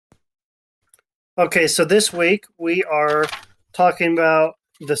Okay, so this week we are talking about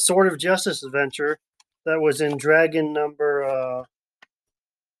the Sword of Justice adventure that was in Dragon number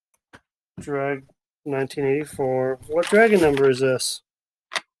Drag 1984. What dragon number is this?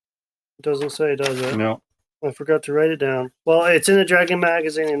 It doesn't say, does it? No. I forgot to write it down. Well, it's in the Dragon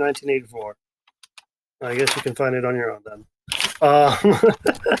magazine in 1984. I guess you can find it on your own then.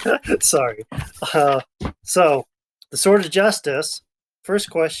 Sorry. So, the Sword of Justice. First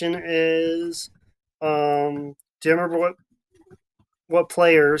question is, do you remember what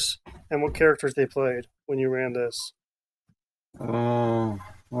players and what characters they played when you ran this? Oh,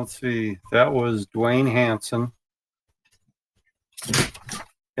 let's see. That was Dwayne Hanson.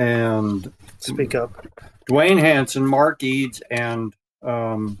 And Speak up. Dwayne Hanson, Mark Eads, and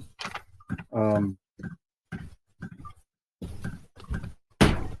the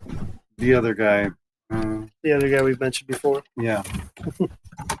other guy. The other guy we've mentioned before. Yeah.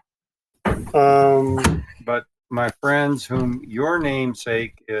 Um, But my friends, whom your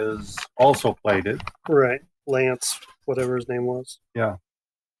namesake is, also played it. right. Lance, whatever his name was. Yeah.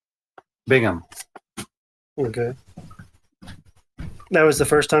 Bingham. Okay. That was the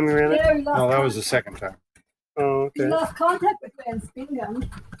first time you ran it? Yeah, we lost No, that was the second time. Oh, We okay. lost contact with Lance Bingham.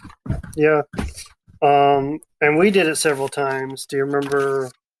 Yeah. And we did it several times. Do you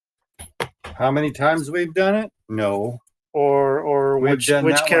remember How many times we've done it? No. or We've which done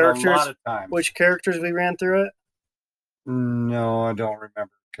that one a characters lot of times. which characters we ran through it? No, I don't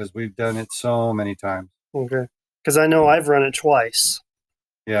remember because we've done it so many times. Okay. Because I know I've run it twice.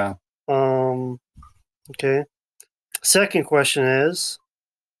 Yeah. Okay. Second question is,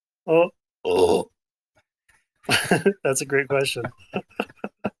 oh, that's a great question.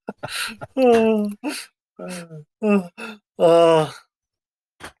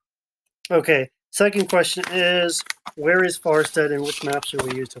 Okay. Second question is, where is Farstead and which map should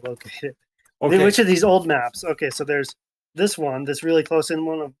we use to locate it? Okay. Which of these old maps? Okay, so there's this one, this really close in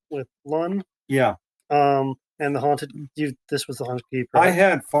one with Lun. Yeah. And the haunted. This was the haunted keep. Right? I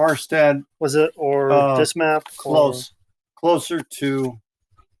had Farstead. Was it or this map? Closer to.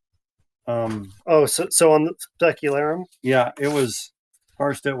 Oh, so on the Specularum. Yeah, it was.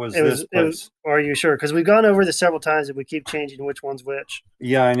 Farstead was this place. Are you sure? Because we've gone over this several times and we keep changing which one's which.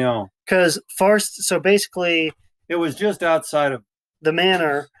 Yeah, I know. Because so basically, it was just outside of the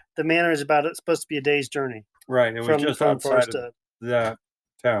manor. The manor is supposed to be a day's journey. Right. It was just outside Farstead. Of that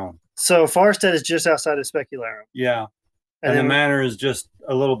town. So Farstead is just outside of Specularum. Yeah. And the manor is just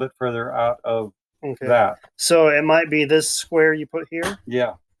a little bit further out of that. So it might be this square you put here?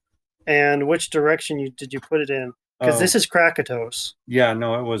 Yeah. And which direction did you put it in? Because this is Krakatos. Yeah,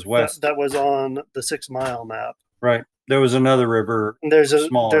 no, it was west. That was on the 6 Mile map. Right. There was another river. And there's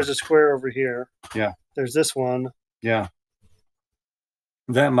a square over here. Yeah. There's this one. Yeah.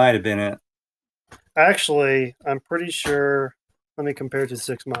 That might have been it. Actually, I'm pretty sure. Let me compare to the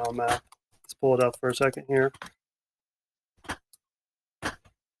 6 Mile map. Let's pull it up for a second here. Let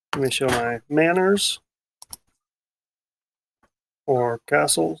me show my manors or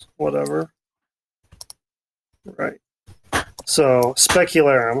castles, whatever. Right. So,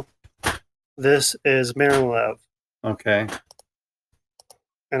 Specularum. This is Marinlev. Okay.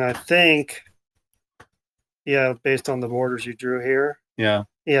 And I think, based on the borders you drew here. Yeah.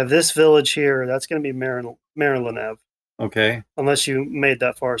 Yeah, this village here, that's going to be Marilenev. Okay. Unless you made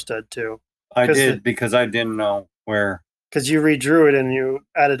that Farstead too. I did because I didn't know where. Because you redrew it and you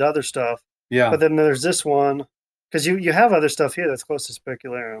added other stuff. Yeah. But then there's this one. Because you have other stuff here that's close to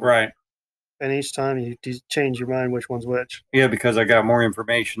Specularum. Right. And each time you change your mind which one's which. Yeah, because I got more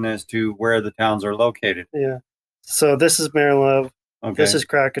information as to where the towns are located. Yeah. So this is Marilev. Okay. This is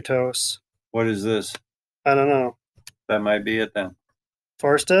Krakatos. What is this? I don't know. That might be it then.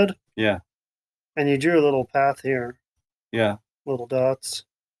 Farstead? Yeah. And you drew a little path here. Yeah. Little dots.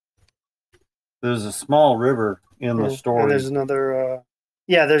 There's a small river in the story. And there's another.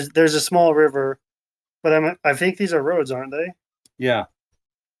 There's a small river, but I think these are roads, aren't they? Yeah.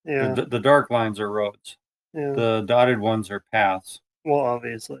 Yeah. The dark lines are roads. Yeah. The dotted ones are paths. Well,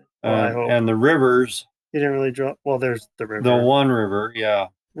 obviously. I hope. And the rivers. You didn't really draw. Well, there's the river. The one river, yeah.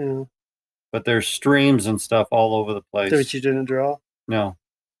 Yeah. But there's streams and stuff all over the place. Which you didn't draw? No.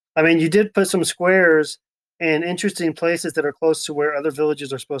 I mean, you did put some squares in interesting places that are close to where other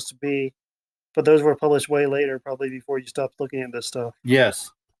villages are supposed to be, but those were published way later, probably before you stopped looking at this stuff.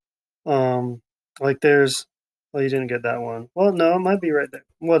 Yes. Like there's. Well, you didn't get that one. Well, no, it might be right there.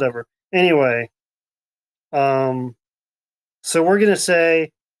 Whatever. Anyway, so we're gonna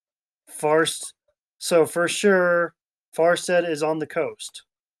say So for sure, Farstead is on the coast.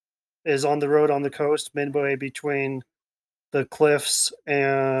 Is on the road on the coast, midway between the cliffs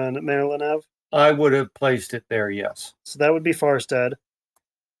and Marilenev. I would have placed it there, yes. So that would be Farstead.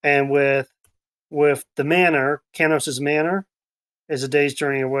 And with the manor, Canos' manor is a day's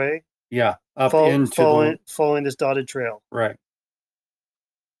journey away. Yeah, up into following this dotted trail right.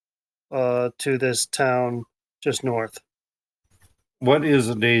 to this town just north. What is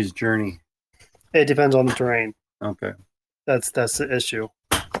a day's journey? It depends on the terrain. Okay. That's the issue.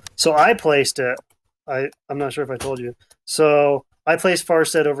 So I placed it. I'm not sure if I told you. So I placed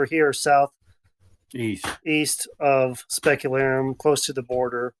Farstead over here, east of Specularum, close to the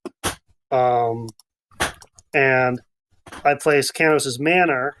border. And I placed Canos'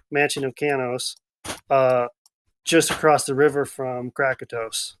 mansion of Canos, just across the river from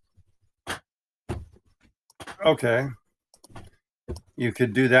Krakatos. Okay. You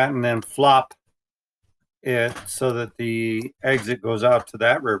could do that and then flop it so that the exit goes out to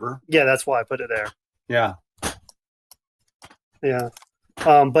that river. Yeah, that's why I put it there. Yeah. Yeah.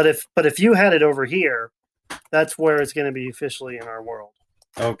 But if you had it over here, that's where it's going to be officially in our world.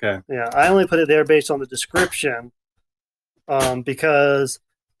 Okay. Yeah, I only put it there based on the description, because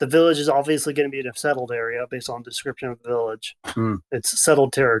the village is obviously going to be in a settled area based on the description of the village. It's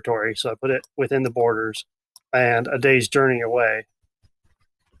settled territory, so I put it within the borders and a day's journey away.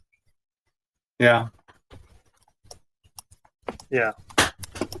 Yeah. Yeah.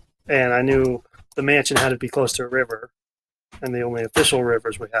 And I knew the mansion had to be close to a river, and the only official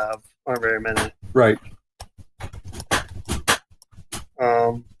rivers we have aren't very many. Right.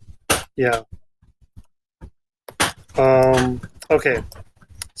 Yeah. Okay.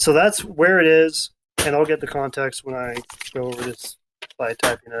 So that's where it is, and I'll get the context when I go over this by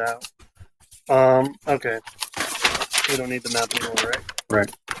typing it out. Okay. We don't need the map anymore, right?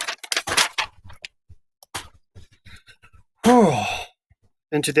 Right.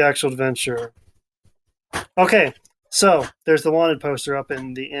 Into the actual adventure. Okay. So there's the wanted poster up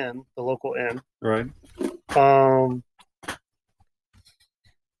in the inn, the local inn. Right.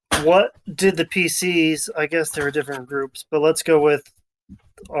 What did the PCs? I guess there were different groups, but let's go with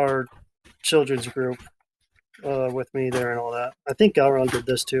our children's group with me there and all that. I think Galron did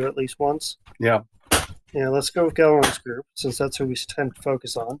this too at least once. Yeah. Yeah, let's go with Galron's group since that's who we tend to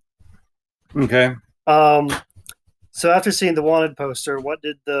focus on. Okay. So after seeing the wanted poster, what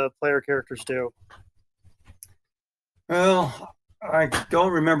did the player characters do? Well, I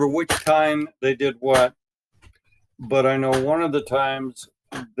don't remember which time they did what, but I know one of the times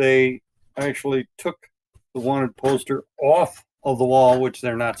they actually took the wanted poster off of the wall, which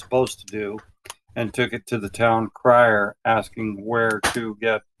they're not supposed to do, and took it to the town crier asking where to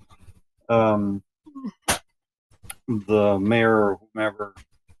get the mayor or whomever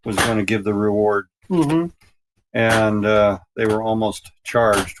was going to give the reward. Mm-hmm. And they were almost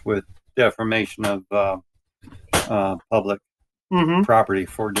charged with defamation of public property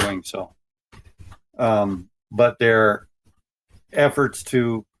for doing so. But their efforts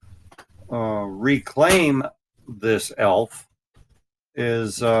to reclaim this elf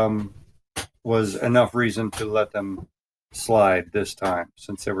was enough reason to let them slide this time,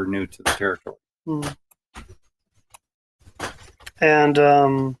 since they were new to the territory. And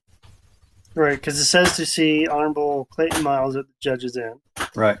right, because it says to see Honorable Clayton Miles at the judge's inn.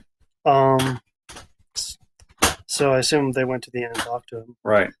 Right. So I assume they went to the inn and talked to him.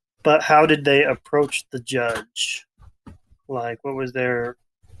 Right. But how did they approach the judge? Like, what was their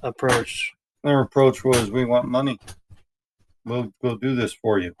approach? Their approach was, "We want money. We'll do this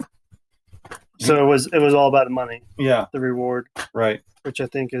for you." So it was all about the money. Yeah. The reward. Right. Which I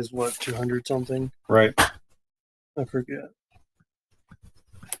think is what, 200 something. Right. I forget.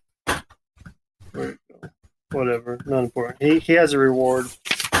 Whatever, not important. He has a reward,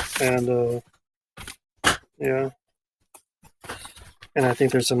 and yeah, and I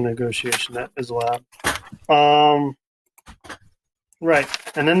think there's some negotiation that is allowed. Right,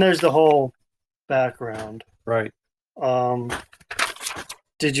 and then there's the whole background. Right.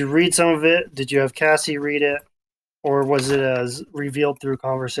 Did you read some of it? Did you have Cassie read it, or was it as revealed through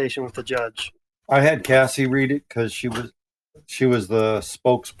conversation with the judge? I had Cassie read it because she was the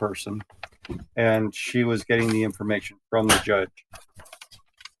spokesperson, and she was getting the information from the judge.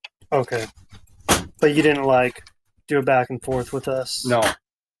 Okay, but you didn't do a back and forth with us? No.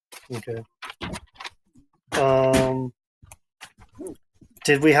 Okay.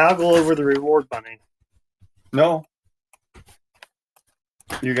 Did we haggle over the reward money? No.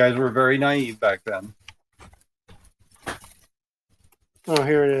 You guys were very naive back then. Oh,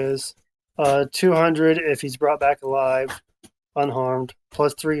 here it is. 200 if he's brought back alive, unharmed,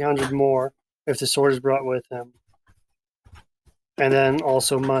 plus 300 more if the sword is brought with him. And then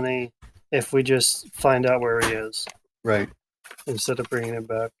also money if we just find out where he is. Right. Instead of bringing it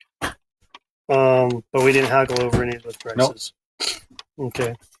back. But we didn't haggle over any of those prices.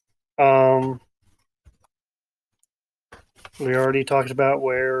 Okay. We already talked about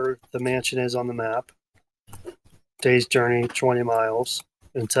where the mansion is on the map. Day's journey, 20 miles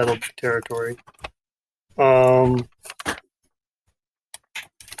in settled territory. Actually,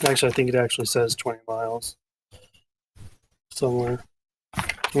 I think it actually says 20 miles somewhere.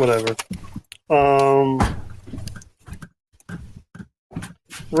 Whatever.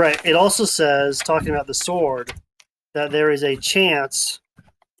 Right. It also says, talking about the sword, that there is a chance,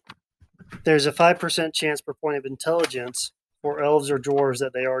 there's a 5% chance per point of intelligence for elves or dwarves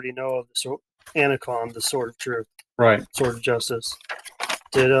that they already know of the Anacon, the Sword of Truth, Right. Sword of Justice.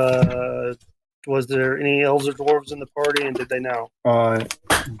 Was there any elves or dwarves in the party, and did they know?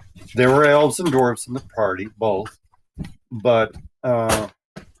 There were elves and dwarves in the party, both, but the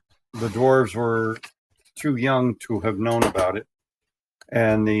dwarves were too young to have known about it,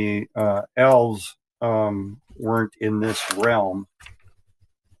 and the elves weren't in this realm,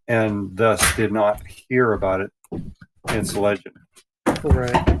 and thus did not hear about it. It's legend.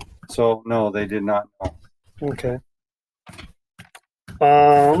 Right. So no, they did not know. Okay.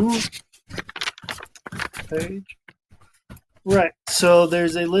 Page. Right. So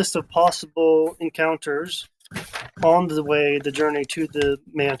there's a list of possible encounters on the journey to the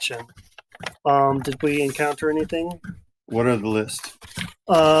mansion. Did we encounter anything? What are the lists?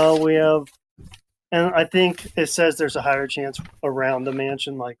 We have, and I think it says there's a higher chance around the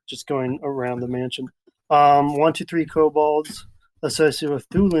mansion, like just going around the mansion. 1 to 3 kobolds associated with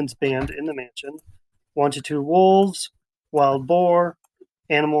Thulin's band in the mansion. 1 to 2 wolves, wild boar,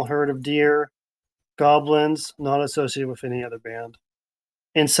 animal herd of deer, goblins not associated with any other band,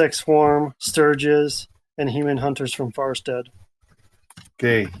 insect swarm, sturges, and human hunters from Farstead.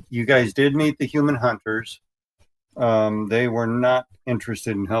 Okay, you guys did meet the human hunters. They were not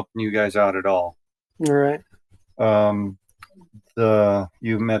interested in helping you guys out at all. All right.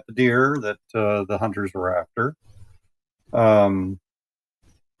 You met the deer that the hunters were after.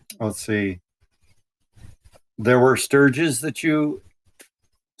 Let's see. There were sturges that you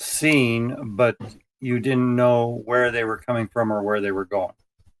seen, but you didn't know where they were coming from or where they were going.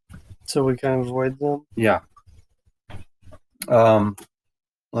 So we kind of avoid them. Yeah.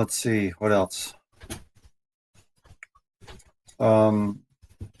 Let's see what else.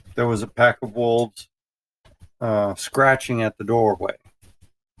 There was a pack of wolves scratching at the doorway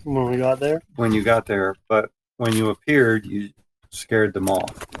When we got there. when you got there, but when you appeared, you scared them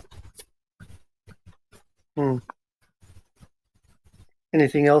off.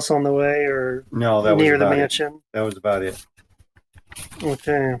 Anything else on the way or No, that near was the about it. mansion? That was about it.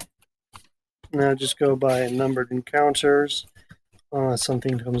 Okay. Now just go by numbered encounters.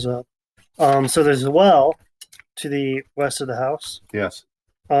 Something comes up. So there's a well to the west of the house. Yes.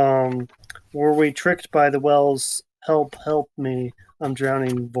 Were we tricked by the well's help me, I'm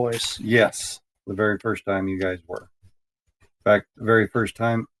drowning voice? Yes. The very first time you guys were. In fact, the very first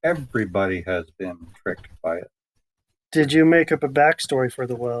time everybody has been tricked by it. Did you make up a backstory for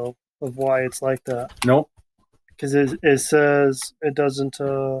the well of why it's like that? Nope. Because it says it doesn't.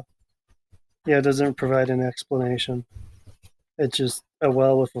 It doesn't provide an explanation. It's just a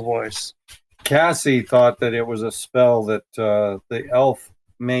well with a voice. Cassie thought that it was a spell that the elf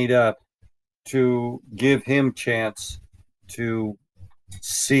made up to give him chance to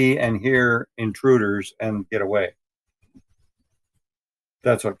see and hear intruders and get away.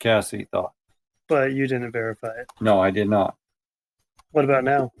 That's what Cassie thought. But you didn't verify it. No, I did not. What about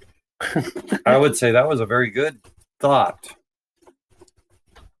now? I would say that was a very good thought.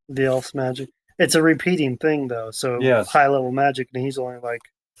 The elf's magic. It's a repeating thing, though. So Yes. high level magic, and he's only like,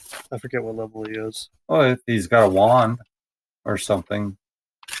 I forget what level he is. Oh, if he's got a wand or something.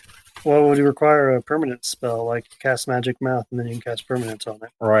 Well, would he require a permanent spell, like cast magic mouth, and then you can cast permanence on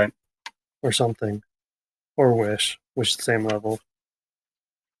it, Right. or something, or wish is the same level.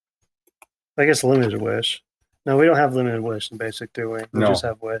 I guess limited wish. No, we don't have limited wish in basic, do we? We No. just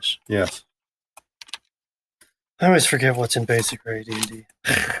have wish. Yes. I always forget what's in basic or AD&D.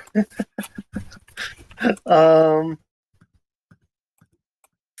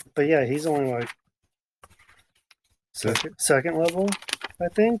 But yeah, he's only like second level, I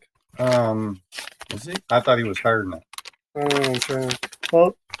think. Is he? I thought he was higher than that. I don't know. I'm trying.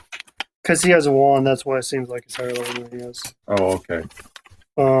 Well, because he has a wand, that's why it seems like it's higher level than he is. Oh, okay.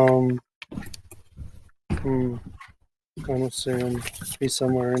 I don't see him. He's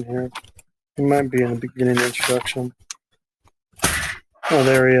somewhere in here. He might be in the beginning introduction. Oh,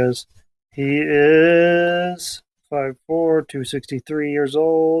 there he is. He is 5'4", 263 years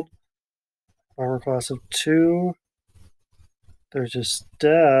old. Armor class of 2. There's his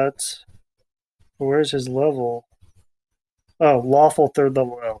stats. Where's his level? Oh, lawful third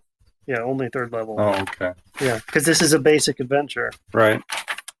level elf. Yeah, only third level. Oh, okay. Yeah, because this is a basic adventure. Right.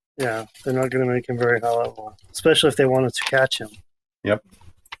 Yeah, they're not going to make him very high level, especially if they wanted to catch him. Yep.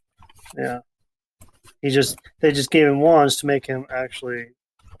 Yeah. They just gave him wands to make him actually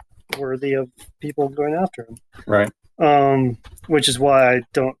worthy of people going after him. Right. Which is why I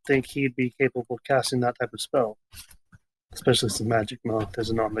don't think he'd be capable of casting that type of spell, especially since Magic Mouth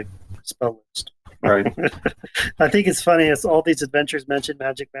isn't on the spell list. Right. I think it's funny. It's all these adventures mention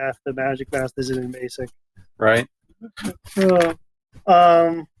Magic Math. The Magic Math isn't in basic. Right. So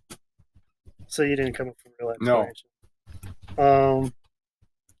you didn't come up with real No. explanation.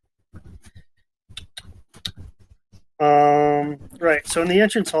 Right. So in the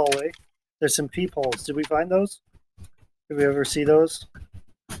entrance hallway, there's some peepholes. Did we find those? Did we ever see those?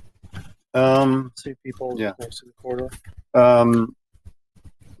 See peepholes Yeah. next to the corridor.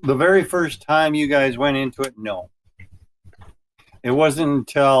 The very first time you guys went into it, no. It wasn't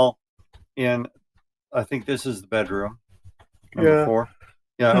until I think this is the bedroom, number Yeah. 4.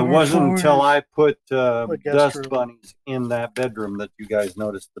 Yeah, Number it wasn't 4 until is I put the guest dust room. bunnies in that bedroom that you guys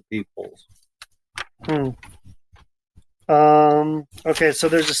noticed the peepholes. Okay, so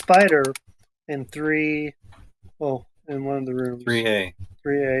there's a spider in in one of the rooms. 3A.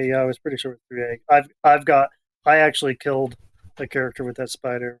 3A, yeah, I was pretty sure it was 3A. I actually killed a character with that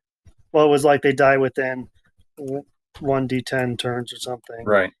spider. Well, it was like they die within 1d10 turns or something.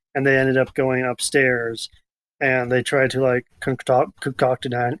 Right. And they ended up going upstairs and they tried to like concoct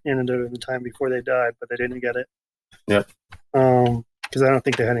an antidote in the time before they died, but they didn't get it. Yep. Because I don't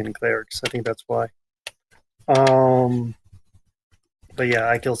think they had any clerics. I think that's why. But yeah,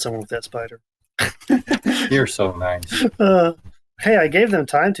 I killed someone with that spider. You're so nice. Hey, I gave them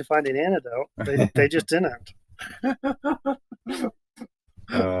time to find an antidote. They just didn't.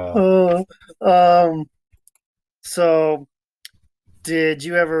 So, did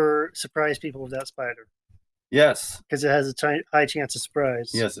you ever surprise people with that spider? Yes. Because it has a high chance of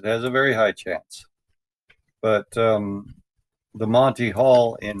surprise. Yes, it has a very high chance. But the Monty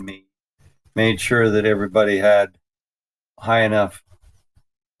Hall in me made sure that everybody had high enough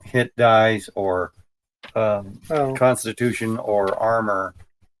hit dice or constitution or armor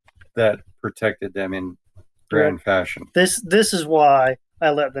that protected them in grand fashion. This is why I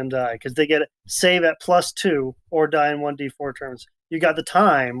let them die, because they get save at +2 or die in 1d4 turns. You got the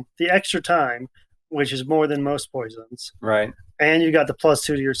extra time, which is more than most poisons. Right. And you got the +2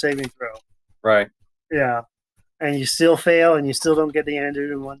 to your saving throw. Right. Yeah. And you still fail, and you still don't get the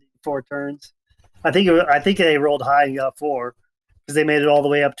antidote in 1d4 turns. I think they rolled high and got 4, because they made it all the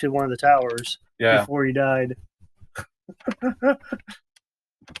way up to one of the towers before he died.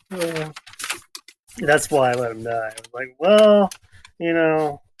 That's why I let him die. I was like, well,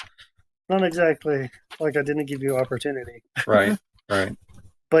 not exactly like I didn't give you opportunity. Right. Right.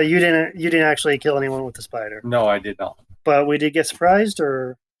 But you didn't actually kill anyone with the spider. No, I did not. But we did get surprised,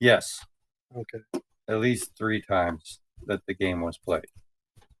 or yes. Okay. At least 3 times that the game was played.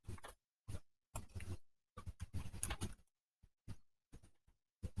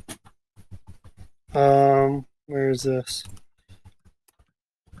 Where is this?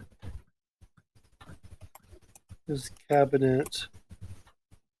 This cabinet.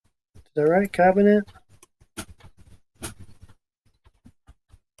 Did I write cabinet?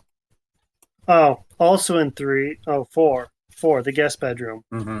 Oh, also in 4, the guest bedroom.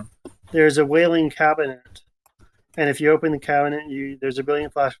 Mm-hmm. There's a wailing cabinet, and if you open the cabinet, there's a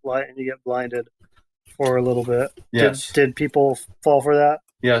brilliant flash of light, and you get blinded for a little bit. Yes. Did people fall for that?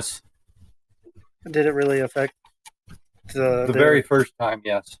 Yes. Did it really affect the very first time?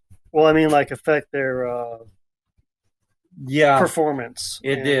 Yes. Well, I mean, like affect their performance.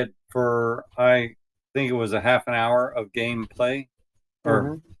 It did for I think it was a half an hour of gameplay,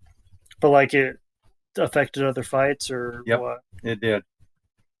 or but like it affected other fights, or what? It did.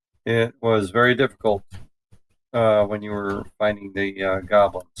 It was very difficult when you were fighting the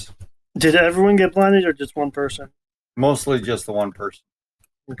goblins. Did everyone get blinded, or just one person? Mostly just the one person.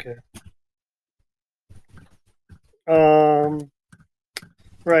 Okay.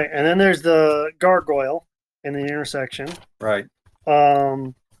 Right, and then there's the gargoyle in the intersection. Right.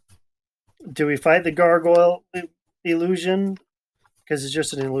 Do we fight the gargoyle illusion? Because it's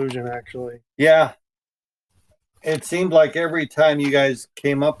just an illusion, actually. Yeah. It seemed like every time you guys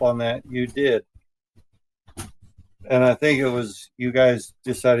came up on that, you did. And I think it was you guys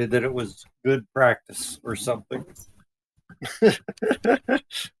decided that it was good practice or something.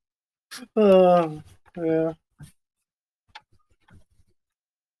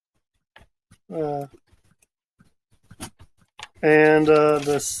 Yeah. And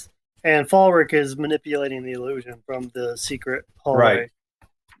And Falric is manipulating the illusion from the secret hallway. Right.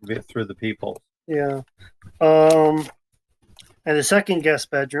 Get through the people. Yeah. And the second guest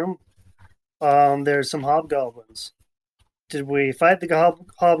bedroom, there's some hobgoblins. Did we fight the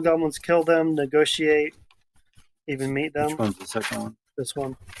hobgoblins, kill them, negotiate, even meet them? Which one's the second one? This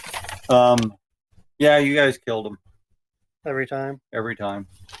one. Yeah, you guys killed them Every time. every time.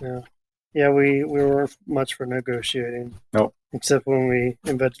 Yeah, we weren't much for negotiating. Nope. Except when we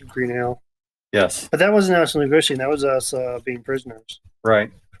invented green ale. Yes. But that wasn't us negotiating. That was us being prisoners.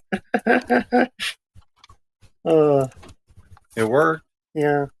 Right. It worked.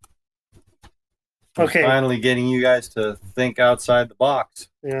 Yeah. Okay. Finally getting you guys to think outside the box.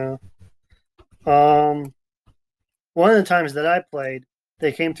 Yeah. One of the times that I played,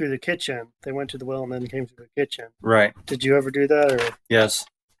 they came through the kitchen. They went to the well and then came through the kitchen. Right. Did you ever do that? Or Yes.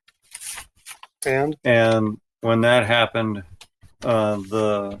 and when that happened,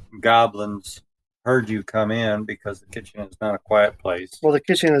 the goblins heard you come in because the kitchen is not a quiet place. well, the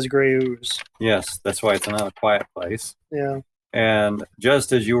kitchen is gray ooze. Yes, that's why it's not a quiet place. Yeah. And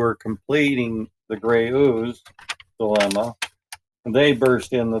just as you were completing the gray ooze dilemma, they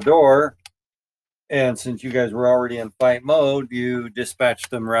burst in the door. And since you guys were already in fight mode, you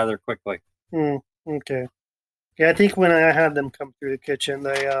dispatched them rather quickly. Okay. Yeah, I think when I had them come through the kitchen,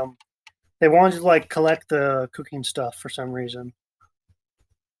 they wanted to like collect the cooking stuff for some reason.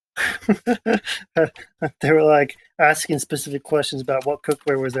 They were like asking specific questions about what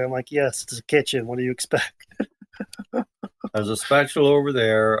cookware was there. I'm like, yes, it's a kitchen. What do you expect? There's a spatula over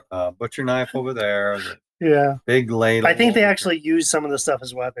there, a butcher knife over there, Yeah. big ladle. I think they over actually use some of the stuff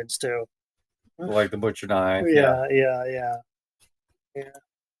as weapons too. here, like the butcher knife. Yeah.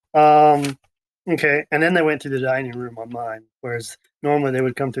 Okay, and then they went through the dining room on mine, whereas normally they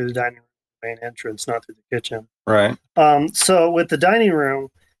would come through the dining room main entrance, not through the kitchen. Right. So with the dining room,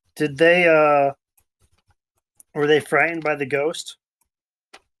 did they were they frightened by the ghost?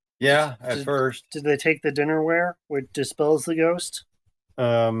 Yeah, at first. Did they take the dinnerware, which dispels the ghost?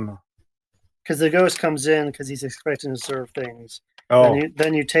 Um. Because the ghost comes in because he's expecting to serve things. Oh,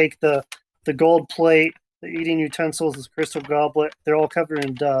 Then you take the gold plate, the eating utensils, the crystal goblet. They're all covered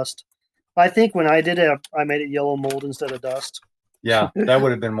in dust. I think when I did it, I made it yellow mold instead of dust. yeah, that would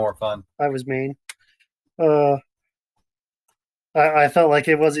have been more fun. I was mean. I felt like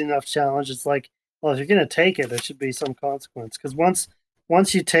it wasn't enough challenge. It's like, well, if you're gonna take it, there should be some consequence. Because once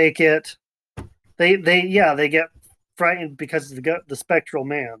you take it, they get frightened because of the spectral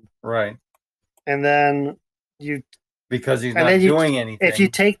man, Right. and then you Because he's And not then you- doing anything. if you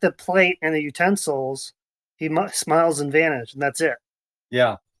take the plate and the utensils, he smiles and vanishes, and that's it.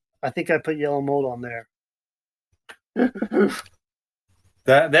 Yeah. I think I put yellow mold on there.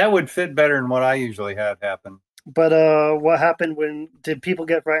 That would fit better than what I usually have happen. But what happened when did people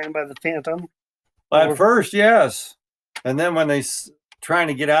get frightened by the phantom? At first, yes. And then when they trying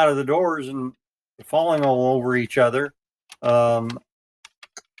to get out of the doors and falling all over each other, one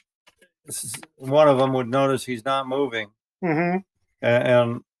of them would notice he's not moving, Mm-hmm.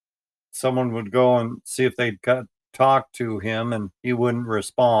 and someone would go and see if they'd talk to him, and he wouldn't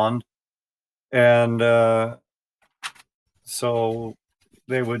respond, and so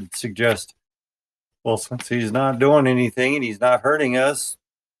they would suggest, well, since he's not doing anything and he's not hurting us,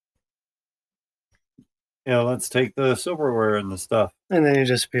 let's take the silverware and the stuff. And then he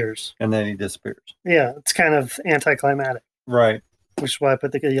disappears. And then he disappears. Yeah, it's kind of anticlimactic, Right. which is why I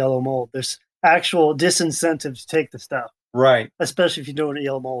put the yellow mold. There's actual disincentive to take the stuff, Right. especially if you know what a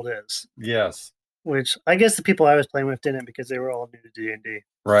yellow mold is. Yes. Which I guess the people I was playing with didn't because they were all new to D&D.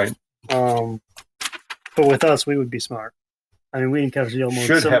 Right. But with us, we would be smart. I mean, we encountered yellow mold.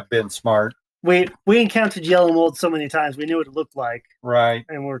 Should have been smart. We encountered yellow mold so many times. We knew what it looked like, Right.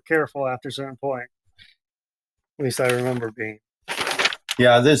 and we're careful after a certain point. At least I remember being.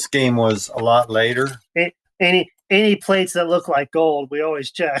 Yeah, this game was a lot later. Any plates that look like gold, we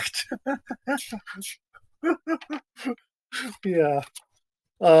always checked. Yeah.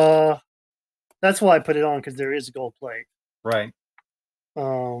 That's why I put it on, because there is a gold plate. Right.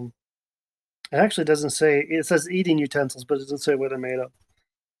 It actually doesn't say. It says eating utensils, but it doesn't say what they're made of.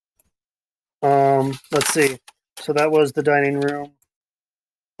 Let's see. So that was the dining room.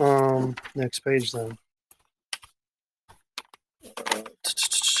 Next page then.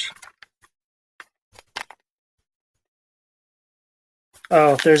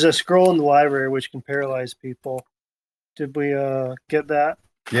 Oh, there's a scroll in the library which can paralyze people. Did we get that?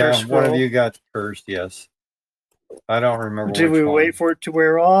 Yeah, First one of roll. you got cursed, yes. I don't remember Did which we one. wait for it to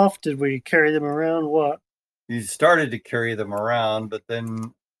wear off? Did we carry them around? What? You started to carry them around, but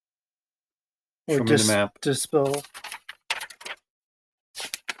then Or show me the map. dispel?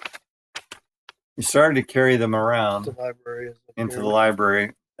 You started to carry them around The library is up into here. the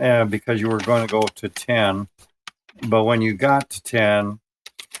library because you were going to go to 10. But when you got to 10,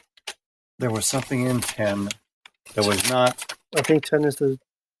 there was something in 10 that was not. I think 10's the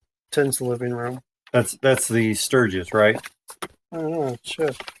living room. That's the Sturgis, right? I don't know.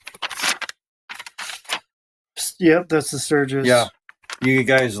 Shit. Yep, that's the Sturgis. Yeah. You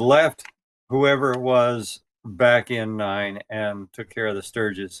guys left whoever it was back in 9 and took care of the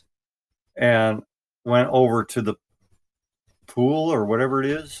Sturgis and went over to the pool or whatever it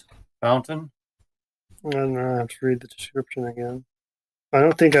is, fountain. I don't know. I have to read the description again. I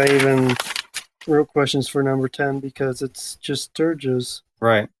don't think I even wrote questions for number 10 because it's just Sturgis.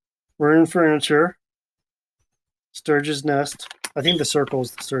 Right. We're in furniture. Sturgis nest. I think the circle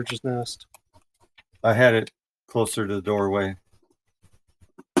is the Sturgis nest. I had it closer to the doorway.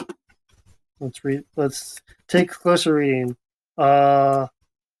 Let's read. Let's take a closer reading.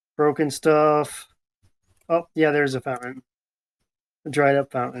 Broken stuff. Oh, yeah, there's a fountain. A dried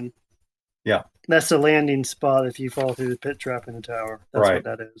up fountain. Yeah. That's the landing spot if you fall through the pit trap in the tower. That's Right.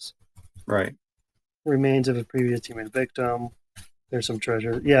 what that is. Right. Remains of a previous human victim. There's some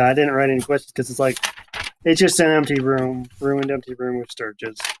treasure. Yeah, I didn't write any questions because it's just an empty room, ruined empty room with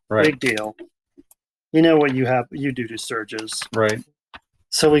Sturgis. Right. Big deal. You know what you do to Sturgis. Right.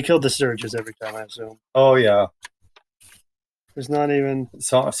 So we killed the Sturgis every time, I assume. Oh yeah. There's not even.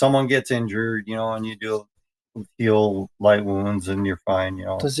 So someone gets injured, and you do heal light wounds, and you're fine.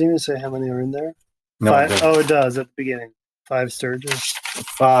 Does it even say how many are in there? No, Five. it doesn't. Oh, it does at the beginning. 5 Sturgis.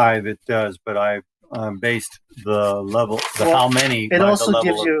 5 it does, but I based the level, how many. It by also the level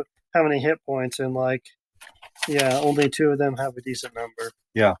gives of- you how many hit points, and only 2 of them have a decent number.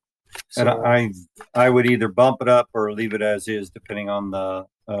 Yeah. So, And I would either bump it up or leave it as is, depending on the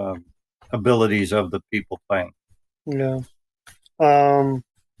abilities of the people playing. yeah.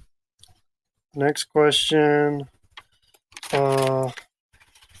 Next question.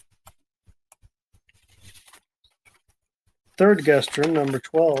 Third guest room, number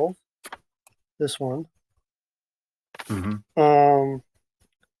 12. This one. Mm-hmm.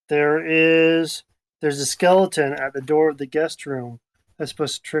 There's a skeleton at the door of the guest room that's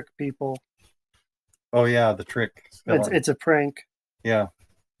supposed to trick people. Oh yeah, the trick. It's a prank. Yeah,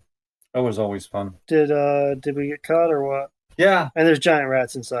 that was always fun. Did we get caught or what? Yeah, And there's giant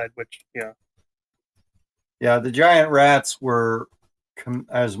rats inside, which yeah. The giant rats were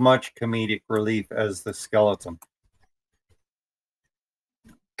as much comedic relief as the skeleton.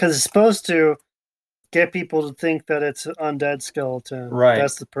 because it's supposed to get people to think that it's an undead skeleton. Right.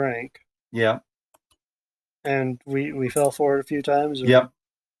 That's the prank. Yeah. And we fell for it a few times. Or... Yep.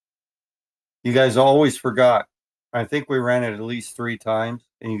 You guys always forgot. I think we ran it at least 3 times,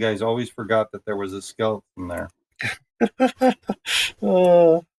 and you guys always forgot that there was a skeleton there.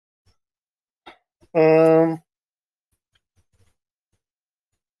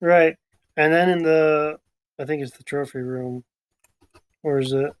 Right. And then I think it's the trophy room. Or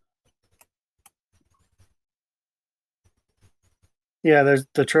is it? Yeah, there's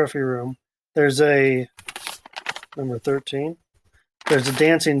the trophy room. There's a number 13. There's a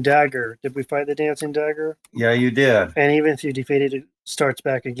dancing dagger. Did we fight the dancing dagger? Yeah, you did. And even if you defeat it, it starts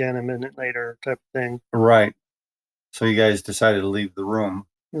back again a minute later, type of thing. Right. So you guys decided to leave the room.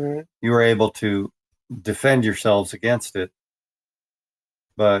 Right. You were able to defend yourselves against it,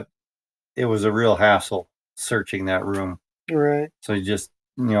 but it was a real hassle searching that room. Right. So you just,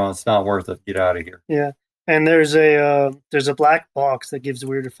 it's not worth it. Get out of here. Yeah. And there's a black box that gives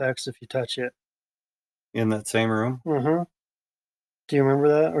weird effects if you touch it. In that same room? Mm-hmm. Do you remember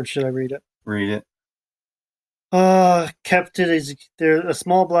that, or should I read it? Read it. Kept it as there. A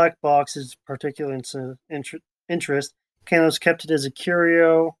small black box is particular interest. Kanos kept it as a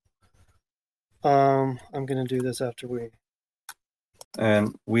curio. I'm gonna do this after we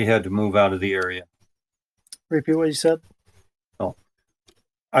And we had to move out of the area. repeat what you said.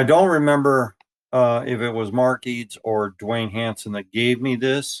 I don't remember if it was Mark Eads or Dwayne Hanson that gave me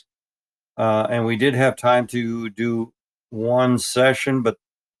this. And we did have time to do one session, but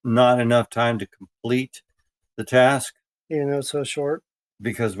not enough time to complete the task It's so short.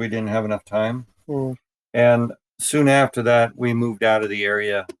 because we didn't have enough time. Mm. And soon after that, we moved out of the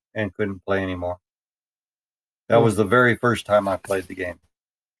area and couldn't play anymore. That was the very first time I played the game.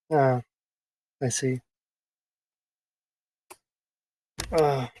 I see.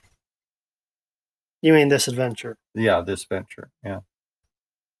 You mean this adventure? Yeah, this venture. Yeah.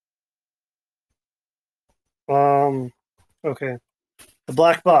 Okay. The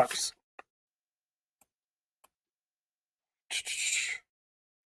black box.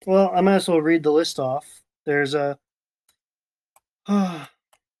 Well, I might as well read the list off. There's a. God,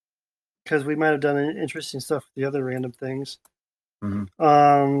 because we might have done interesting stuff with the other random things.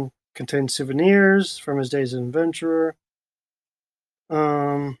 Mhm. Contains souvenirs from his days as an adventurer.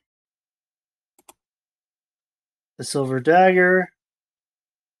 The silver dagger.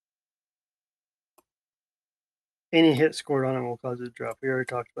 Any hit scored on it will cause it to drop. We already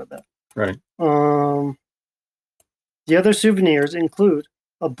talked about that. Right. The other souvenirs include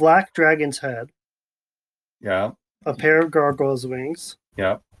a black dragon's head, Yeah. a pair of gargoyle's wings,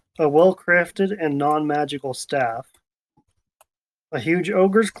 Yeah. a well-crafted and non-magical staff, a huge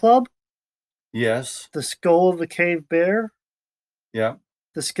ogre's club, Yes. the skull of the cave bear, Yeah.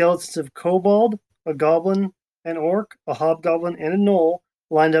 the skeletons of kobold, a goblin, an orc, a hobgoblin, and a gnoll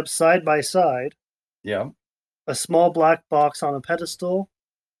lined up side by side, Yeah. a small black box on a pedestal,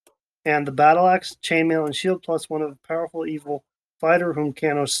 and the battle axe, chainmail, and shield plus one of the powerful evil fighter whom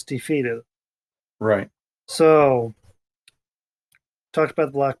Canos defeated. Right. So, talked about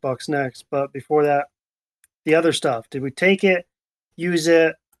the black box next, but before that, the other stuff. Did we take it, use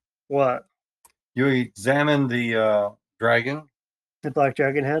it, what? You examined the dragon. The black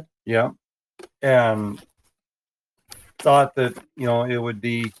dragon head? Yeah. And thought that, it would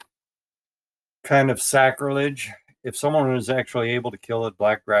be kind of sacrilege if someone was actually able to kill a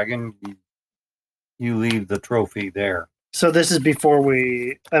black dragon. You leave the trophy there. So this is before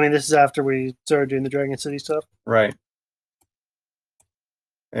this is after we started doing the Dragon City stuff? Right.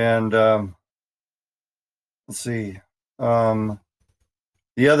 And let's see. The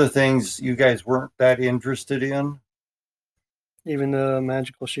other things you guys weren't that interested in. Even the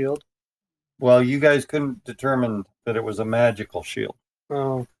magical shield? Well, you guys couldn't determine that it was a magical shield.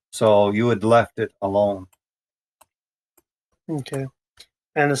 Oh, So you had left it alone. okay.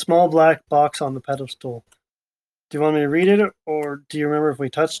 And the small black box on the pedestal. Do you want me to read it, or do you remember if we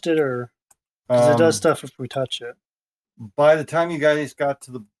touched it, or because it does stuff if we touch it? By the time you guys got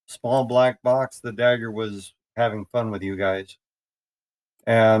to the small black box, the dagger was having fun with you guys,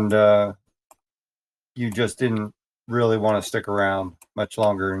 and you just didn't really want to stick around much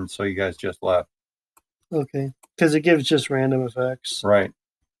longer, and so you guys just left. Okay, because it gives just random effects. Right.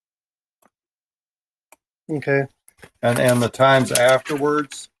 Okay. And the times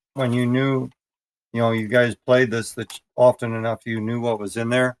afterwards, when you knew, you guys played this that often enough, you knew what was in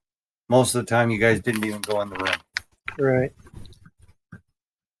there. Most of the time, you guys didn't even go in the room. Right.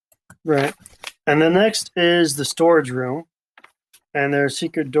 Right. And the next is the storage room. And there are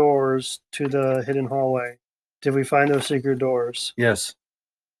secret doors to the hidden hallway. Did we find those secret doors? Yes.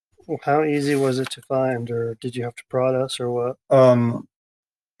 How easy was it to find, or did you have to prod us, or what?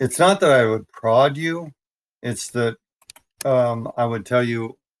 It's not that I would prod you. It's that I would tell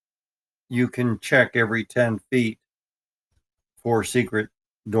you, you can check every 10 feet for secret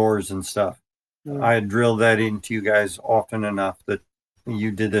doors and stuff. Mm. I had drilled that into you guys often enough that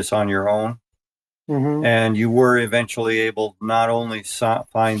you did this on your own. Mm-hmm. And you were eventually able not only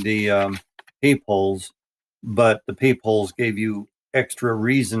find the peepholes, but the peepholes gave you extra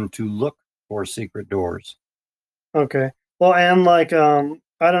reason to look for secret doors. Okay. Well, and I don't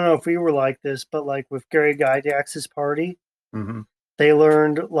know if we were like this, but with Gary Gygax's party, Mm-hmm. they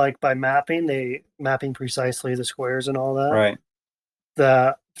learned by mapping precisely the squares and all that. Right.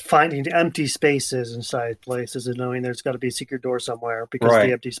 That finding empty spaces inside places and knowing there's got to be a secret door somewhere because of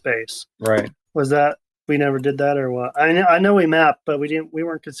the empty space. Right. Was that we never did that, or what? I know we mapped, but we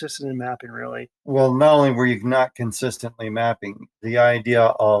weren't consistent in mapping really. Well, not only were you not consistently mapping, the idea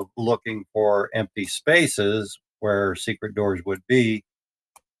of looking for empty spaces where secret doors would be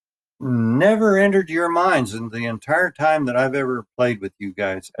never entered your minds in the entire time that I've ever played with you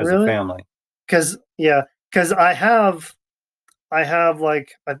guys as a family. Because I have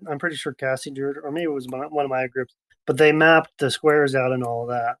I'm pretty sure Cassie drew it, or maybe it was one of my groups, but they mapped the squares out and all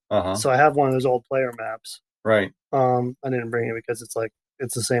that. Uh-huh. So I have one of those old player maps. Right. I didn't bring it because it's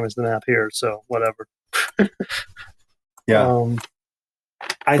the same as the map here, so whatever. Yeah.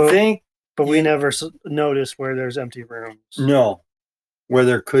 But we never noticed where there's empty rooms. No, where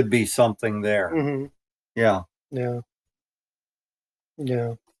there could be something there. Mm-hmm. Yeah. Yeah.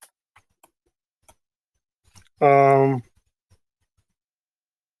 Yeah.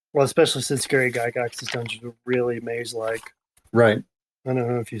 Well, especially since Gary Gygax's dungeons were really maze-like. Right. I don't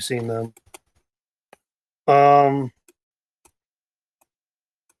know if you've seen them. So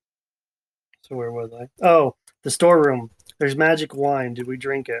where was I? Oh, the storeroom. There's magic wine. Did we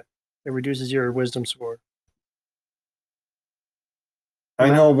drink it? It reduces your wisdom score. I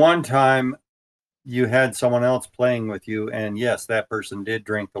know one time you had someone else playing with you, and yes, that person did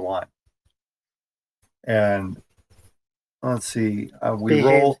drink the wine. And let's see,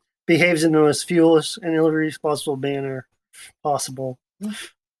 behaves in the most foolish and irresponsible manner possible.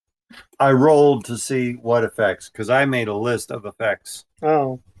 I rolled to see what effects, because I made a list of effects,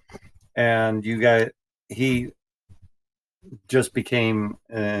 Oh, and he just became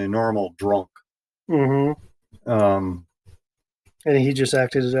a normal drunk. mm-hmm. Um, And he just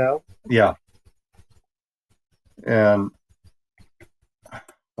acted it out. yeah. And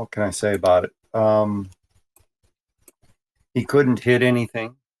what can I say about it? He couldn't hit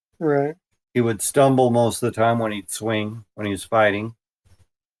anything. Right. He would stumble most of the time when he'd swing, when he was fighting.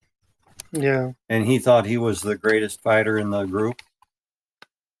 Yeah. And he thought he was the greatest fighter in the group.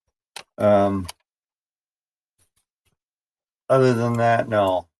 Other than that,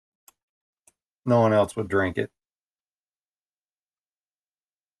 no. No one else would drink it.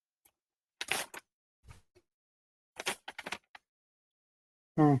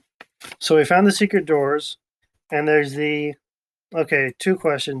 So we found the secret doors, and there's two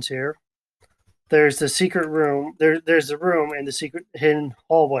questions here. There's the secret room. There's the room in the secret hidden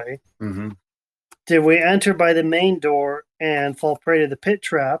hallway. Mm-hmm. Did we enter by the main door and fall prey to the pit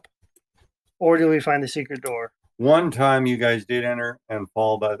trap, or did we find the secret door? One time you guys did enter and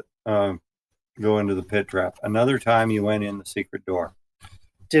fall go into the pit trap. Another time you went in the secret door.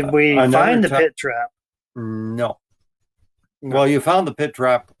 Did we find the pit trap? No. No. Well, you found the pit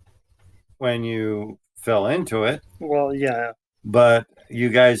trap when you fell into it. Well, yeah. But you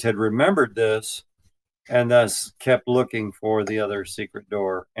guys had remembered this and thus kept looking for the other secret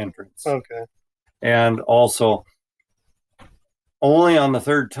door entrance. Okay. And also, only on the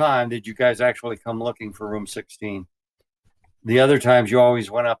third time did you guys actually come looking for room 16. The other times you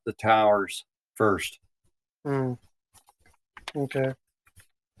always went up the towers first. Okay.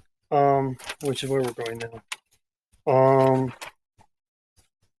 Which is where we're going now.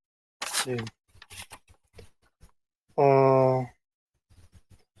 Let's see.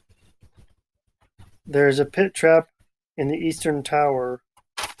 There's a pit trap in the eastern tower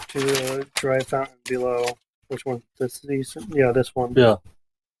to the dry fountain below. Which one? This is the eastern? Yeah, this one. Yeah.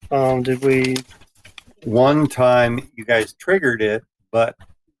 Did we? One time you guys triggered it, but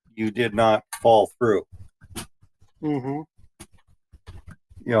you did not fall through. Mm-hmm.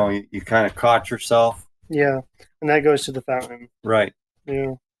 You know, you kind of caught yourself. Yeah, and that goes to the fountain. Right.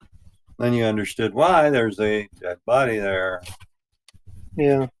 Yeah. Then you understood why there's a dead body there.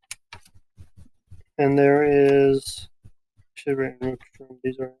 Yeah. And there is. Should write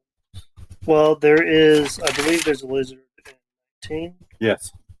these are. Well, there is. I believe there's a lizard in 19.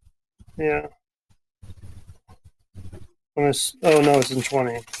 Yes. Yeah. Oh no, it's in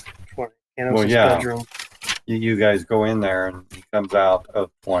 20. 20. Well, yeah. Bedroom. You guys go in there and he comes out of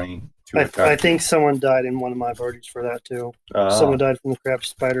 20. I think someone died in one of my parties for that too. Someone died from the crab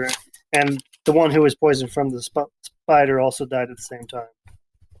spider, and the one who was poisoned from the spider also died at the same time.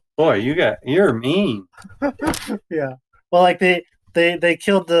 Boy, you're mean. Yeah. Well, like they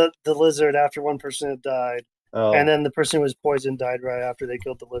killed the lizard after one person had died, and then the person who was poisoned died right after they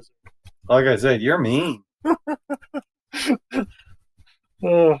killed the lizard. Like I said, you're mean.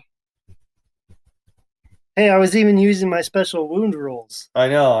 Hey, I was even using my special wound rules. I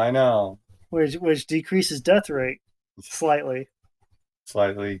know. Which decreases death rate slightly.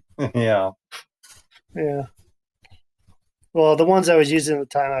 Slightly, yeah. Yeah. Well, the ones I was using at the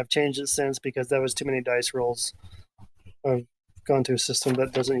time, I've changed it since because that was too many dice rolls. I've gone to a system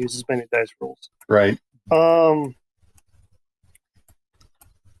that doesn't use as many dice rolls. Right.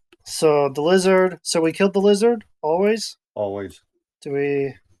 So the lizard. So we killed the lizard always. Always. Do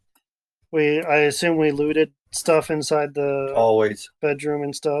we? I assume we looted stuff inside the always bedroom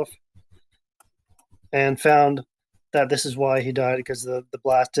and stuff, and found that this is why he died because the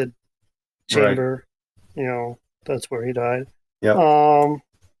blasted chamber. Right. You know, that's where he died. Yeah.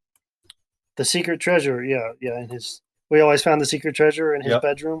 The secret treasure. Yeah. We always found the secret treasure in his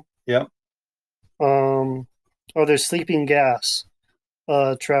bedroom. Yep. There's sleeping gas,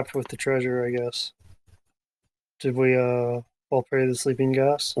 trapped with the treasure, I guess. Did we fall prey to the sleeping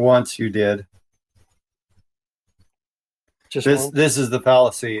gas? Once you did. This is the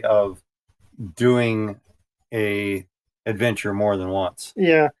fallacy of doing a adventure more than once.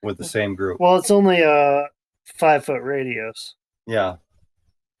 Yeah. With the same group. Well, it's only a 5-foot radius. Yeah.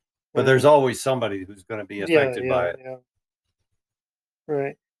 But there's always somebody who's going to be affected by it. Yeah.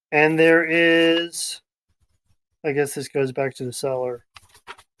 Right. And there is, I guess this goes back to the cellar.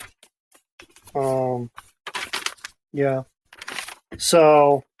 Yeah.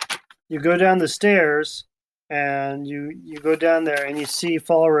 So you go down the stairs and you go down there and you see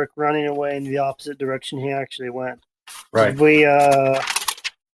Falric running away in the opposite direction he actually went. Right.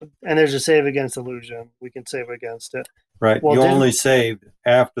 And there's a save against illusion. We can save against it. Right. Well, you only saved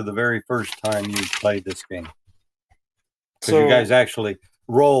after the very first time you played this game. Because you guys actually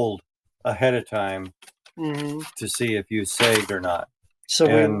rolled ahead of time Hmm. to see if you saved or not. So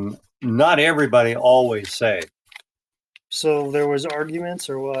And not everybody always saved. so there was arguments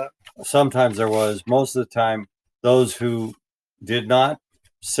or what? Sometimes there was. Most of the time, those who did not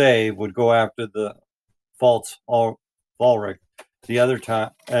save would go after the false Ulrich. The other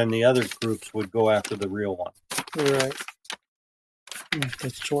time, and the other groups would go after the real one. Right.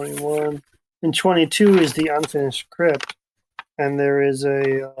 That's 21. And 22 is the unfinished crypt, and there is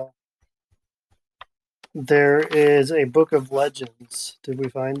a book of legends. Did we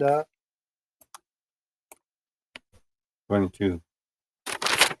find that? 22.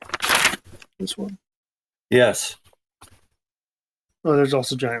 This one. Yes. Oh, there's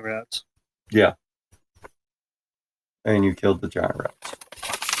also giant rats. Yeah. And you killed the giant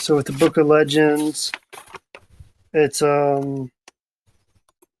rats. So with the book of legends, it's where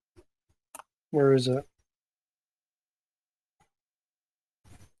is it?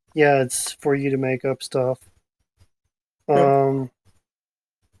 Yeah, it's for you to make up stuff. Yeah.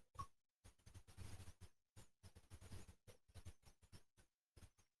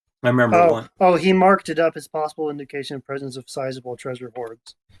 I remember one. Oh, he marked it up as possible indication of presence of sizable treasure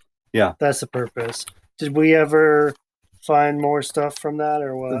hoards. Yeah. That's the purpose. Did we ever find more stuff from that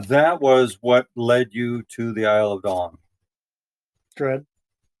or what? That was what led you to the Isle of Dawn. Dread?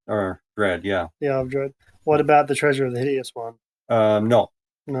 Or Dread, yeah. The Isle of Dread. What about the treasure of the hideous one? No.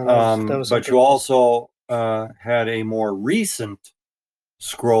 No, that was But you also had a more recent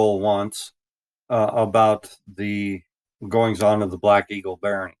scroll once about the goings on of the Black Eagle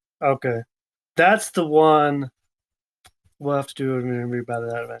Barony. Okay. That's the one. We'll have to do an interview about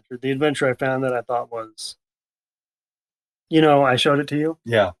that adventure. The adventure I found that I thought was, I showed it to you.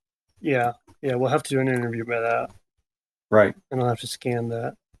 Yeah. Yeah. We'll have to do an interview about that, Right. and I'll have to scan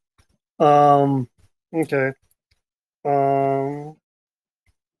that. Okay.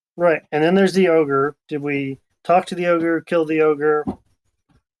 Right, and then there's the ogre. Did we talk to the ogre? Kill the ogre?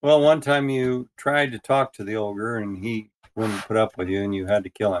 Well, one time you tried to talk to the ogre and he wouldn't put up with you and you had to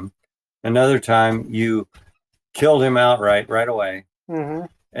kill him. Another time you killed him outright right away. Mm-hmm.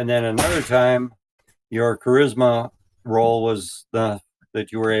 And then another time your charisma roll was that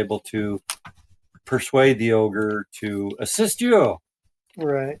you were able to persuade the ogre to assist you.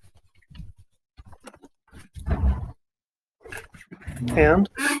 Right.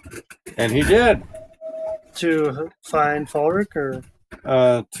 And he did. To find Falric or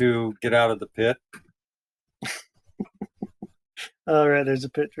to get out of the pit. All right, there's a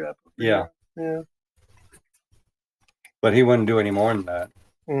pit trap. Yeah. Yeah. But he wouldn't do any more than that.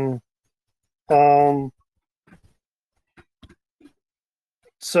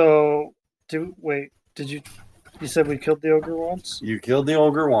 So did you said we killed the ogre once? You killed the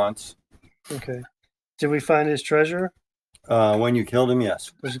ogre once. Okay. Did we find his treasure? When you killed him,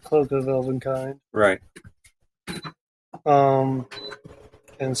 yes. There's a cloak of elvenkind. Right. And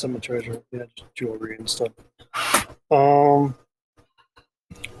some treasure. Yeah, just jewelry and stuff.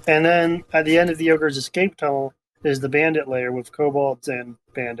 And then at the end of the ogre's escape tunnel is the bandit lair with kobolds and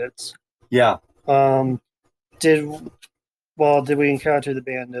bandits. Yeah. Did we encounter the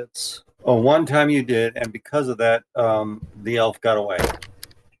bandits? Oh, one time you did, and because of that, the elf got away.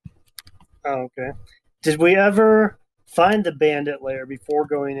 Oh, okay. Did we ever find the bandit lair before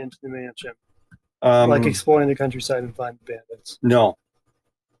going into the mansion? Like exploring the countryside and find the bandits? No.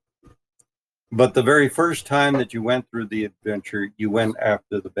 But the very first time that you went through the adventure, you went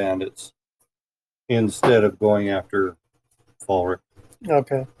after the bandits instead of going after Falric.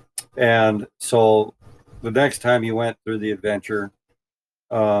 Okay. And so the next time you went through the adventure,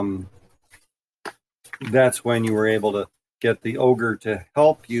 that's when you were able to get the ogre to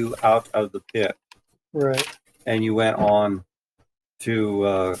help you out of the pit. Right. And you went on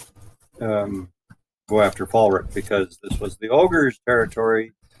to go after Falric because this was the ogre's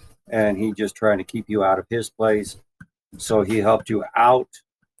territory and he just trying to keep you out of his place. So he helped you out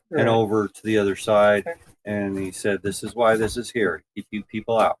and over to the other side. And he said, this is why this is here, to keep you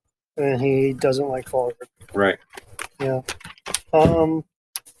people out. And he doesn't like Falric. Right. Yeah.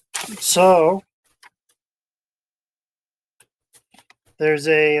 So there's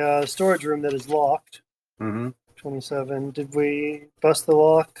a storage room that is locked. Mm-hmm. 27. Did we bust the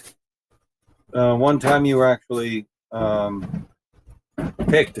lock? One time you actually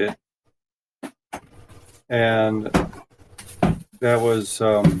picked it, and that was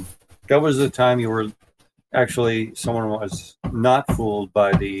the time you were actually someone was not fooled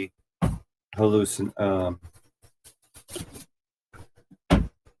by the hallucin.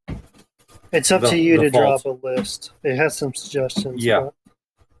 It's up to you to drop a list. It has some suggestions. Yeah.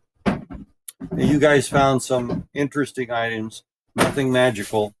 You guys found some interesting items nothing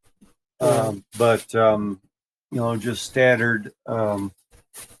magical, but just standard what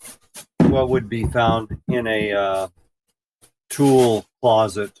would be found in a tool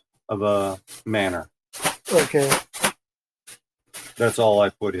closet of a manor. Okay. That's all I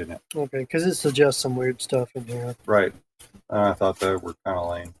put in it. Okay, because it suggests some weird stuff in here. Right. I thought they were kind of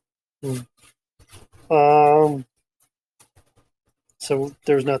lame. So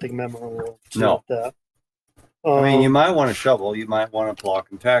there's nothing memorable. No. That. I mean, you might want a shovel. You might want a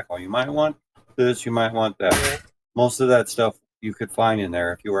block and tackle. You might want this. You might want that. Yeah. Most of that stuff you could find in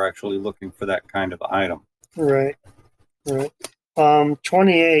there if you were actually looking for that kind of item. Right.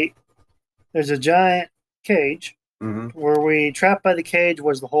 28. There's a giant cage. Mm-hmm. Were we trapped by the cage?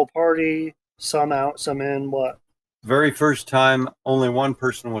 Was the whole party? Some out, some in. What? Very first time, only one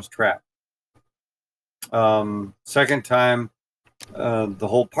person was trapped. Second time, the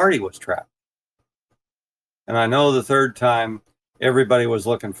whole party was trapped. And I know the third time, everybody was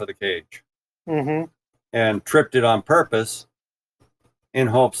looking for the cage. Mm-hmm. And tripped it on purpose in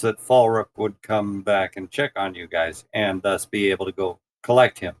hopes that Falrook would come back and check on you guys and thus be able to go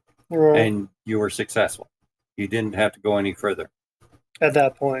collect him. Right. And you were successful. You didn't have to go any further. At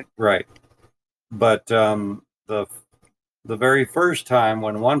that point. Right. But the very first time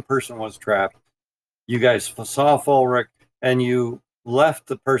when one person was trapped, you guys saw Falrook and you left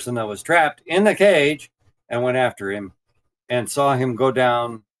the person that was trapped in the cage and went after him and saw him go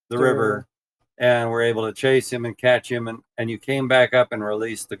down the river and were able to chase him and catch him. And you came back up and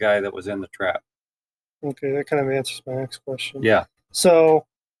released the guy that was in the trap. Okay, that kind of answers my next question. Yeah. So,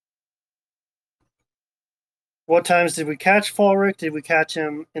 what times did we catch Falrook? Did we catch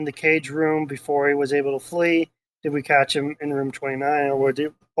him in the cage room before he was able to flee? Did we catch him in room 29 or were they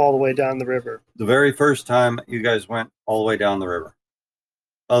all the way down the river? The very first time you guys went all the way down the river.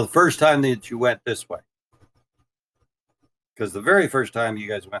 The first time that you went this way. Because the very first time you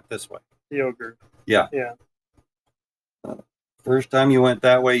guys went this way. The ogre. Yeah. Yeah. First time you went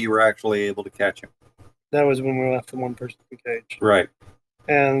that way, you were actually able to catch him. That was when we left the one person in the cage. Right.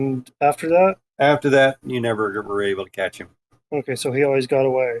 And after that? After that, you never were able to catch him. Okay, so he always got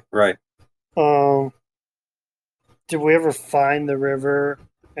away. Right. Did we ever find the river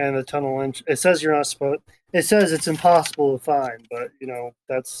and the tunnel? It says you're not supposed. It says it's impossible to find, but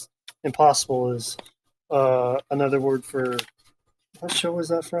that's impossible is another word for. What show was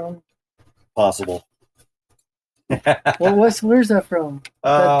that from? Possible. Where's that from?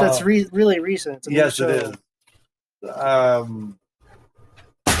 That's really recent. It's a yes, new it show. is.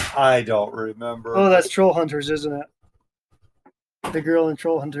 I don't remember. Oh, that's Troll Hunters, isn't it? The girl in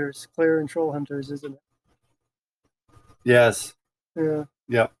Troll Hunters, Claire in Troll Hunters, isn't it? Yes. Yeah.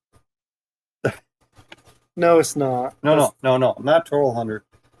 Yep. No, it's not. No, not Troll Hunter.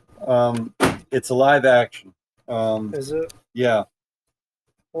 It's a live action. Is it? Yeah.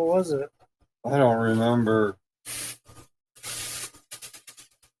 What was it? I don't remember.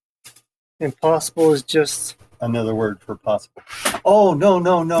 Impossible is just another word for possible. Oh no!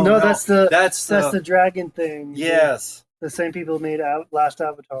 No, that's the dragon thing. Yes. The same people made Last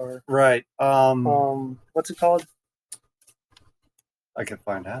Avatar. Right. What's it called? I can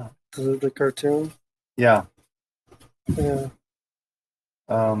find out. The cartoon. Yeah. Yeah.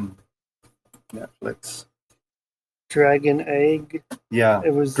 Netflix. Dragon Egg. Yeah.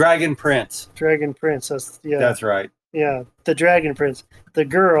 It was Dragon Prince. Dragon Prince. That's right. Yeah, the Dragon Prince. The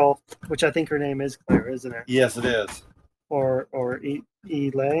girl, which I think her name is Claire, isn't it? Yes, it is. Or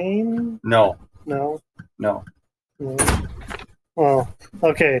Elaine? No. Well,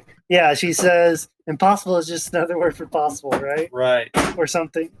 okay. Yeah, she says impossible is just another word for possible, right? Right. Or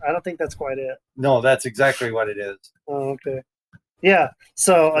something. I don't think that's quite it. No, that's exactly what it is. Oh, okay. Yeah.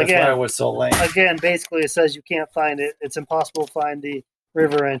 So that's again, why it was so lame. Again, basically, it says you can't find it. It's impossible to find the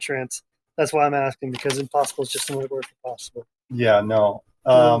river entrance. That's why I'm asking, because impossible is just another word for possible. Yeah. No.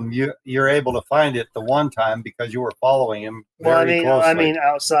 You're able to find it the one time because you were following him. Closely. I mean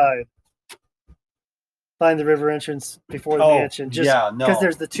outside. Find the river entrance before the mansion. Because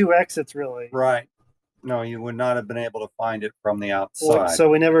there's the two exits, really. Right. No, you would not have been able to find it from the outside. So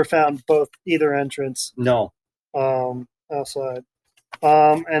we never found either entrance. No. Outside.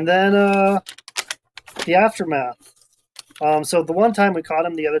 And then the aftermath. So the one time we caught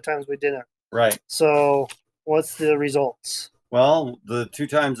him, the other times we didn't. Right. So what's the results? Well, the 2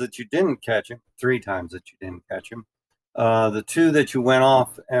 times that you didn't catch him, 3 times that you didn't catch him, the 2 that you went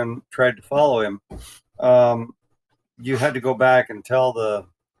off and tried to follow him, you had to go back and tell the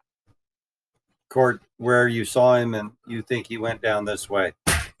court where you saw him and you think he went down this way.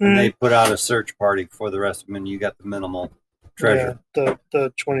 And they put out a search party for the rest of them and you got the minimal treasure. Yeah,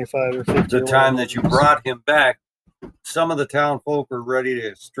 the 25 or 50. The time that you brought him back, some of the town folk were ready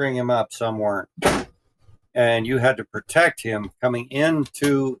to string him up, some weren't. And you had to protect him coming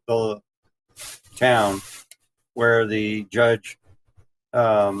into the town where the judge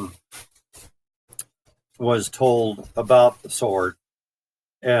was told about the sword,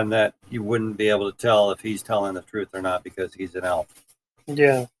 and that you wouldn't be able to tell if he's telling the truth or not because he's an elf.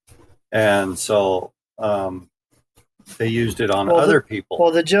 Yeah. And so they used it on other people.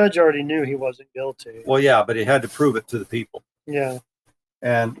 Well, the judge already knew he wasn't guilty. Well, yeah, but he had to prove it to the people. Yeah.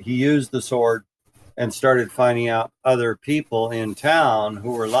 And he used the sword and started finding out other people in town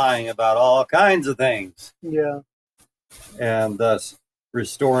who were lying about all kinds of things. Yeah. And thus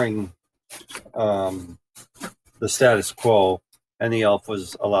restoring the status quo, and the elf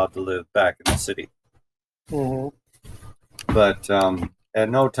was allowed to live back in the city. Mm-hmm. But at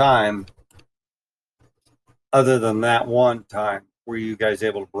no time, other than that one time, were you guys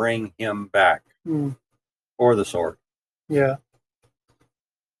able to bring him back or the sword. Yeah.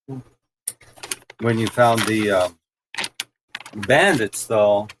 When you found the bandits,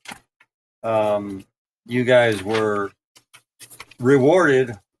 though, you guys were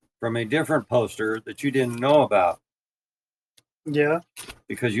rewarded from a different poster that you didn't know about. Yeah.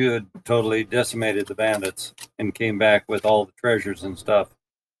 Because you had totally decimated the bandits and came back with all the treasures and stuff.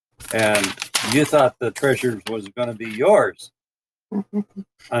 And you thought the treasures was going to be yours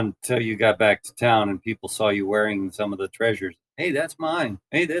until you got back to town and people saw you wearing some of the treasures. Hey, that's mine.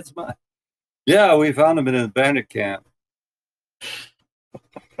 Hey, that's mine. Yeah, we found them in a bandit camp.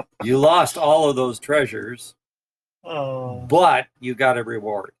 You lost all of those treasures, but you got a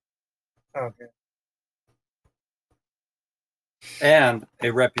reward. Okay. And a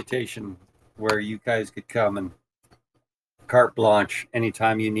reputation where you guys could come and carte blanche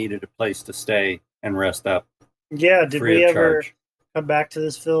anytime you needed a place to stay and rest up. Yeah, did free we of ever charge. come back to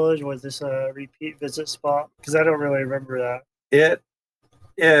this village? Was this a repeat visit spot? Because I don't really remember that.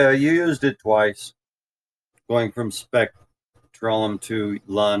 Yeah, you used it twice, going from Spectrum to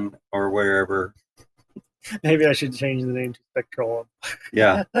Lund or wherever. Maybe I should change the name to Spectral.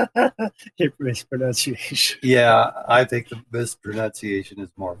 Yeah, Mispronunciation. yeah, I think the mispronunciation is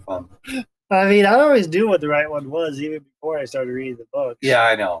more fun. I mean, I always knew what the right one was even before I started reading the book. Yeah,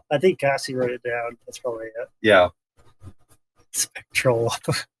 I know. I think Cassie wrote it down. That's probably it. Yeah. Spectral.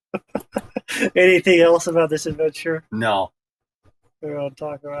 Anything else about this adventure No, we want to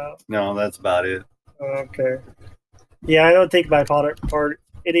talk about? no, that's about it. Okay. Yeah, I don't think my part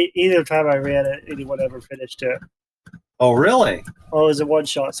either time I read it, anyone ever finished it. Oh, really? Oh, it was a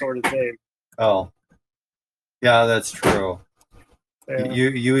one-shot sort of thing. Oh, yeah, that's true. Yeah.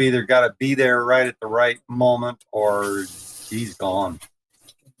 You either got to be there right at the right moment, or he's gone.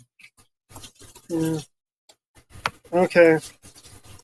 Yeah. Okay.